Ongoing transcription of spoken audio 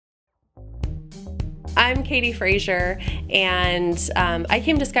I'm Katie Frazier, and I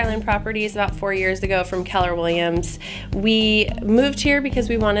came to Skyline Properties about 4 years ago from Keller Williams. We moved here because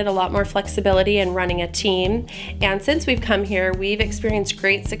we wanted a lot more flexibility in running a team, and since we've come here, we've experienced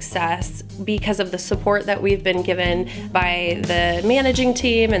great success because of the support that we've been given by the managing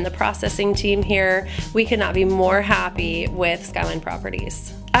team and the processing team here. We could not be more happy with Skyline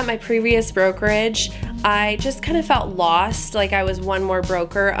Properties. At my previous brokerage, I just kind of felt lost, like I was one more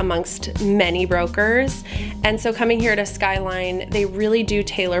broker amongst many brokers. And so coming here to Skyline, they really do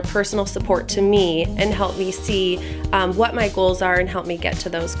tailor personal support to me and help me see what my goals are and help me get to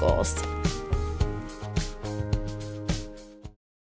those goals.